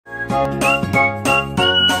Hello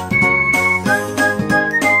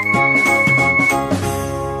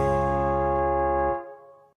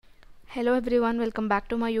everyone, welcome back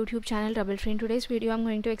to my YouTube channel Troublefree. In today's video I'm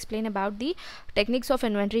going to explain about the techniques of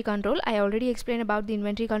inventory control. I already explained about the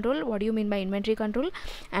inventory control, what do you mean by inventory control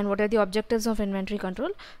and what are the objectives of inventory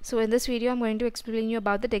control. So in this video I'm going to explain you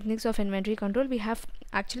about the techniques of inventory control. We have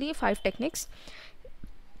actually 5 techniques: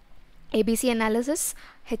 ABC analysis,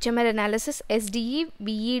 HML analysis, SDE,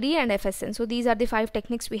 VED and FSN. So these are the 5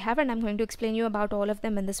 techniques we have, and I'm going to explain you about all of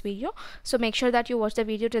them in this video. So make sure that you watch the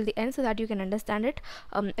video till the end so that you can understand it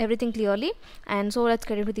everything clearly. And so let's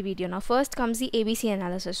get into the video now. First comes the ABC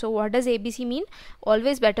analysis. So what does ABC mean?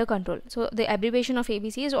 Always better control. So the abbreviation of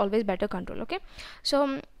ABC is always better control. Okay,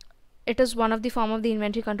 so it is one of the form of the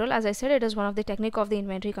inventory control. As I said, it is one of the technique of the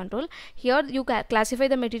inventory control. Here you classify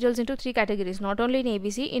the materials into 3 categories, not only in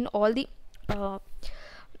ABC, in all the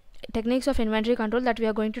techniques of inventory control that we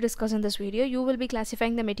are going to discuss in this video. You will be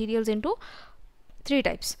classifying the materials into 3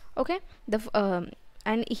 types. Okay,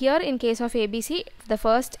 and here in case of ABC, the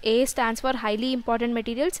first A stands for highly important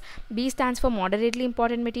materials, B stands for moderately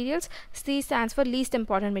important materials, C stands for least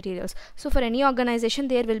important materials. So for any organization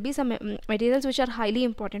there will be some materials which are highly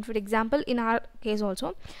important. For example, in our case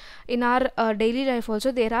also, in our daily life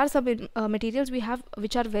also, there are some materials we have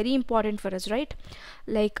which are very important for us, right?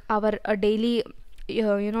 Like our daily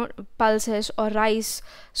pulses or rice,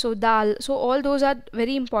 so dal, so all those are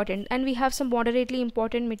very important. And we have some moderately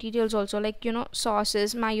important materials also, like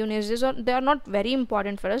sauces, mayonnaise. They are not very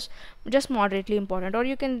important for us, just moderately important, or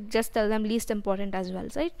you can just tell them least important as well,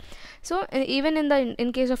 right? So even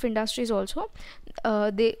in case of industries also,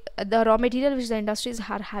 the raw material which the industries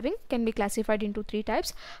are having can be classified into 3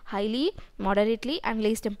 types: highly, moderately and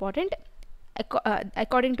least important,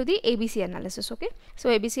 according to the ABC analysis. Okay, so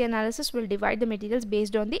ABC analysis will divide the materials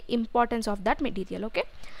based on the importance of that material. Okay,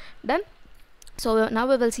 done. So now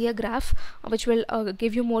we will see a graph which will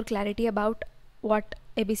give you more clarity about what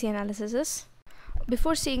ABC analysis is.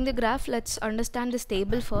 Before seeing the graph, let's understand this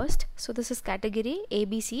table first. So this is category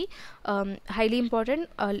ABC, highly important,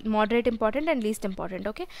 moderate important and least important.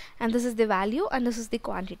 Okay, and this is the value and this is the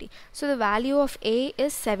quantity. So the value of A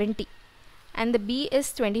is 70 and the B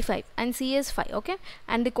is 25 and C is 5. Okay,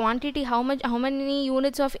 and the quantity, how many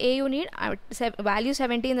units of A you need? Value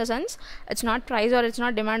 70 in the sense it's not price or it's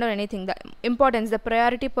not demand or anything, the importance, the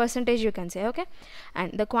priority percentage you can say. Okay,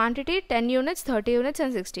 and the quantity 10 units, 30 units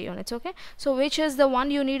and 60 units. Okay, so which is the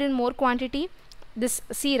one you need in more quantity? This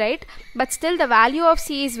C, right? But still the value of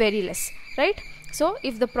C is very less, right? So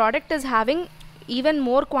if the product is having even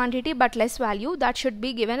more quantity but less value, that should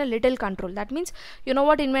be given a little control. That means, you know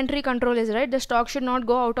what inventory control is, right? The stock should not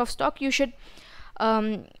go out of stock. You should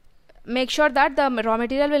make sure that the raw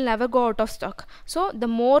material will never go out of stock. So the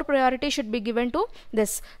more priority should be given to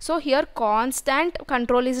this. So here constant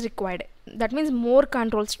control is required. That means more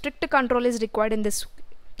control, strict control is required in this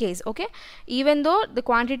case. Okay, even though the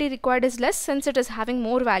quantity required is less, since it is having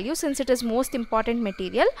more value, since it is most important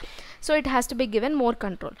material, so it has to be given more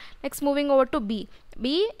control. Next, moving over to B.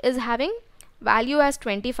 B is having value as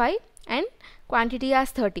 25 and quantity as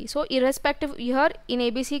 30. So irrespective, here in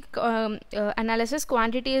ABC analysis,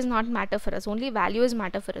 quantity is not matter for us, only value is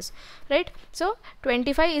matter for us, right? So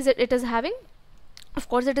 25 is it is having, of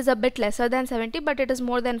course it is a bit lesser than 70, but it is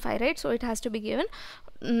more than 5, right? So it has to be given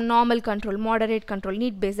normal control, moderate control,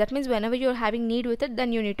 need based. That means whenever you're having need with it,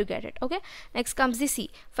 then you need to get it. Okay, next comes the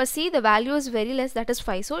C. For C, the value is very less, that is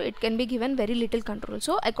 5, so it can be given very little control.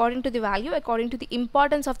 So according to the value, according to the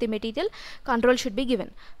importance of the material, control should be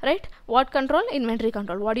given, right? What control? Inventory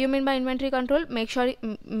control. What do you mean by inventory control?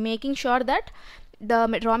 Making sure that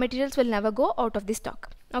the raw materials will never go out of the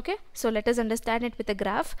stock. Okay, so let us understand it with a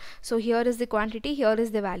graph. So here is the quantity, here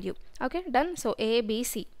is the value. Okay, done. So A, B,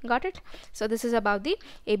 C, got it? So this is about the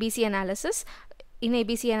ABC analysis. In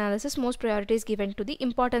ABC analysis, most priority is given to the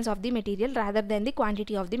importance of the material rather than the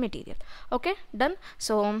quantity of the material. Okay, done.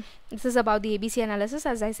 So this is about the ABC analysis.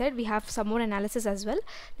 As I said, we have some more analysis as well.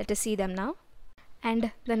 Let us see them now.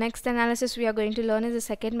 And the next analysis we are going to learn is the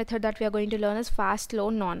second method that we are going to learn is fast,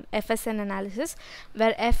 slow, non FSN analysis,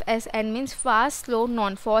 where FSN means fast, slow,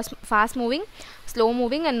 non, fast moving, slow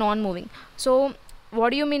moving and non moving. So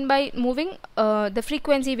what do you mean by moving? The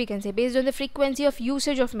frequency, we can say, based on the frequency of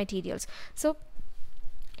usage of materials. So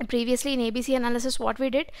previously in ABC analysis, what we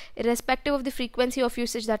did, irrespective of the frequency of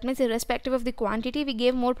usage, that means irrespective of the quantity, we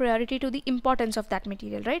gave more priority to the importance of that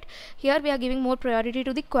material, right? Here we are giving more priority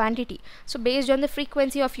to the quantity. So based on the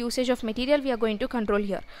frequency of usage of material, we are going to control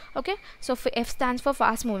here. Okay, so F stands for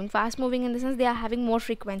fast moving. Fast moving in the sense they are having more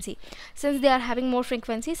frequency. Since they are having more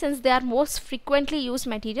frequency, since they are most frequently used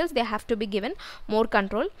materials, they have to be given more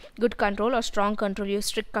control, good control or strong control, use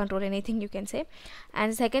strict control, anything you can say.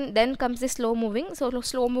 And second, then comes the slow moving. So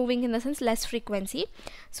slow moving in the sense less frequency,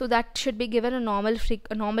 so that should be given a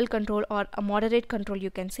normal control or a moderate control, you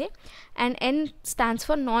can say. And N stands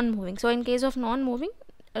for non-moving. So in case of non-moving,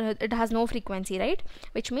 it has no frequency, right?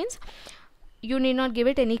 Which means you need not give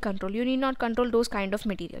it any control, you need not control those kind of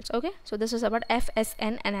materials. Okay, so this is about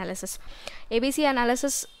FSN analysis. ABC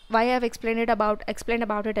analysis, why I have explained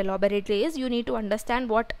about it elaborately is you need to understand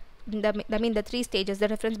what the three stages, the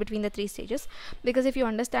difference between the three stages, because if you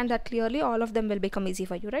understand that clearly, all of them will become easy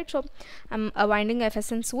for you, right? So I'm winding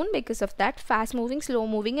FSN soon because of that. Fast moving, slow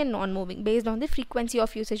moving and non-moving, based on the frequency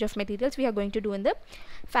of usage of materials, we are going to do in the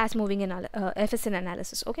fast moving FSN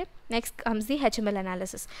analysis. Okay, next comes the HML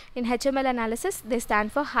analysis. In HML analysis, they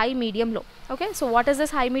stand for high, medium, low. Okay, so what is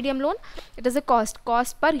this high, medium, low? It is a cost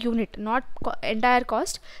per unit, not entire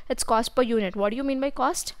cost, it's cost per unit. What do you mean by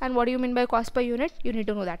cost and what do you mean by cost per unit? You need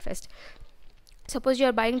to know that first. Suppose you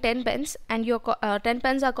are buying 10 pens and your 10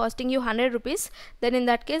 pens are costing you 100 rupees, then in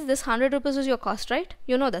that case this 100 rupees is your cost, right?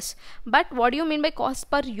 You know this. But what do you mean by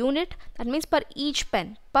cost per unit? That means per each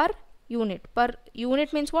pen, per unit. Per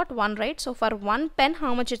unit means what? 1, right? So for 1 pen,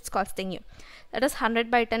 how much it's costing you? That is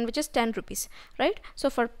 100 by 10, which is 10 rupees, right? So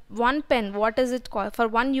for 1 pen, what is it cost? For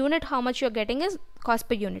 1 unit, how much you're getting is cost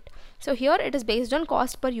per unit. So here it is based on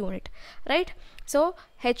cost per unit, right? So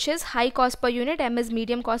H is high cost per unit, M is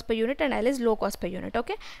medium cost per unit, and L is low cost per unit.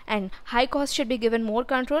 Okay, and high cost should be given more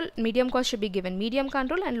control, medium cost should be given medium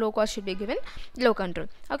control, and low cost should be given low control.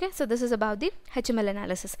 Okay, so this is about the HML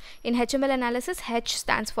analysis. In HML analysis, H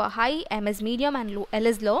stands for high, M is medium, and L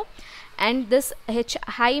is low. And this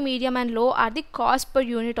high, medium and low are the cost per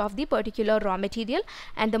unit of the particular raw material,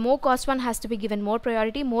 and the more cost one has to be given more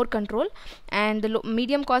priority, more control, and the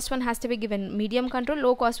medium cost one has to be given medium control,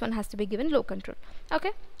 low cost one has to be given low control.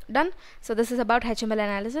 Okay, done. So this is about HML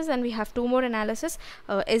analysis, and we have two more analysis,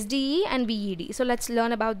 SDE and VED. So let's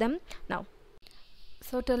learn about them now.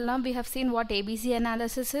 So till now we have seen what ABC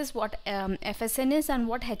analysis is, what FSN is, and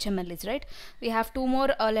what HML is, right? We have two more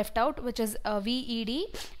left out, which is VED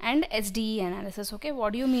and SDE analysis. Okay,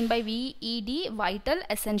 what do you mean by VED? Vital,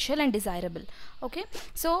 essential and desirable. Okay,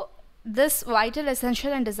 so this vital,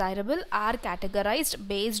 essential and desirable are categorized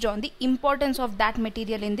based on the importance of that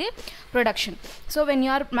material in the production. So when you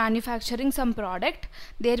are manufacturing some product,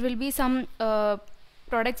 there will be some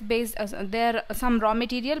products based there some raw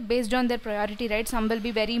material based on their priority, right? Some will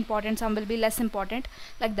be very important, some will be less important,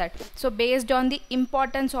 like that. So based on the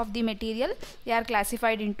importance of the material, they are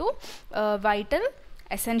classified into vital,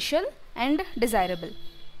 essential and desirable.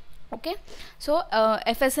 Okay, so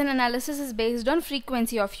FSN analysis is based on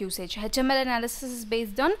frequency of usage. HML analysis is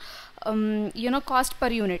based on cost per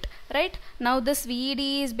unit, right? Now this VED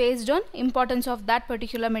is based on importance of that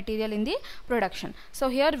particular material in the production. So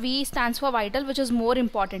here V stands for vital, which is more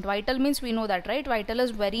important. Vital means we know that, right? Vital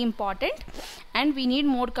is very important and we need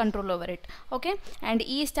more control over it. Okay, and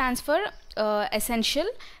E stands for essential.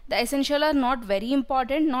 The essential are not very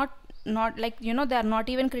important, not like, you know, they are not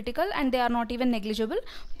even critical and they are not even negligible.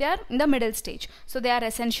 They are in the middle stage, so they are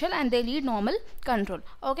essential and they need normal control.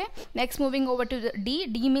 Okay, next moving over to the D.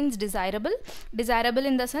 D means desirable. Desirable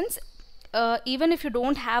in the sense even if you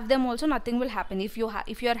don't have them also, nothing will happen. If you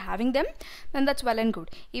are having them, then that's well and good.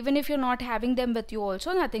 Even if you're not having them with you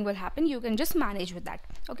also, nothing will happen. You can just manage with that.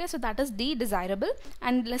 Okay, so that is D, desirable,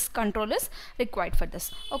 and less control is required for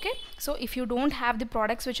this. Okay, so if you don't have the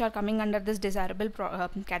products which are coming under this desirable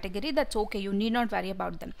category, that's okay, you need not worry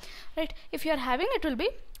about them, right? If you are having, it will be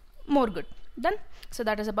more good. Done. So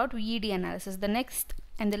that is about VED analysis. The next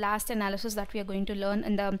and the last analysis that we are going to learn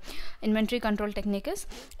in the inventory control technique is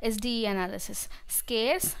SDE analysis.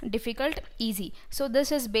 Scarce, difficult, easy. So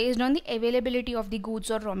this is based on the availability of the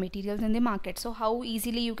goods or raw materials in the market. So how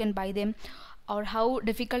easily you can buy them or how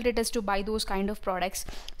difficult it is to buy those kind of products.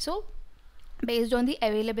 So based on the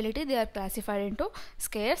availability, they are classified into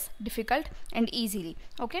scarce, difficult and easily.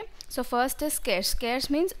 Okay, so first is scarce.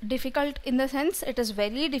 Scarce means difficult in the sense it is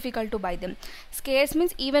very difficult to buy them. Scarce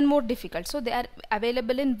means even more difficult, so they are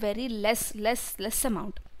available in very less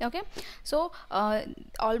amount. Okay, so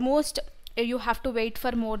almost you have to wait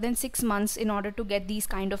for more than 6 months in order to get these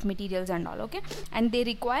kind of materials and all. Okay, and they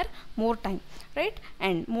require more time, right,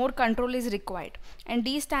 and more control is required. And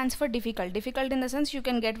D stands for difficult. Difficult in the sense you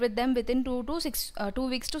can get with them within 2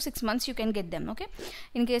 weeks to 6 months you can get them. Okay,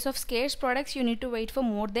 in case of scarce products you need to wait for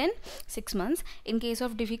more than 6 months. In case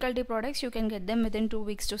of difficulty products you can get them within 2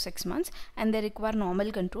 weeks to 6 months, and they require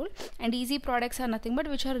normal control. And easy products are nothing but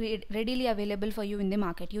which are readily available for you in the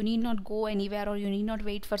market. You need not go anywhere, or you need not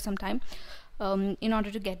wait for some time in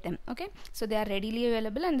order to get them. Okay, so they are readily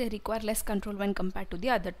available and they require less control when compared to the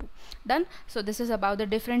other two. Done. So this is about the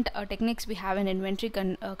different techniques we have in inventory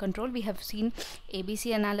control. We have seen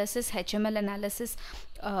ABC analysis, HML analysis,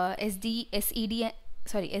 SDE,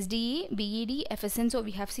 VED, FSN. So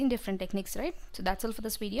we have seen different techniques, right? So that's all for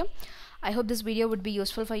this video. I hope this video would be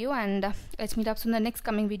useful for you, and let's meet up soon in the next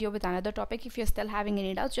coming video with another topic. If you're still having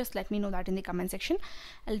any doubts, just let me know that in the comment section.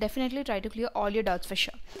 I'll definitely try to clear all your doubts for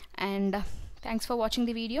sure. And thanks for watching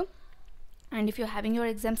the video. And if you're having your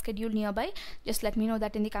exam schedule nearby, just let me know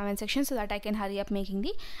that in the comment section so that I can hurry up making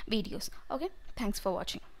the videos. Okay, thanks for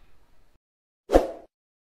watching.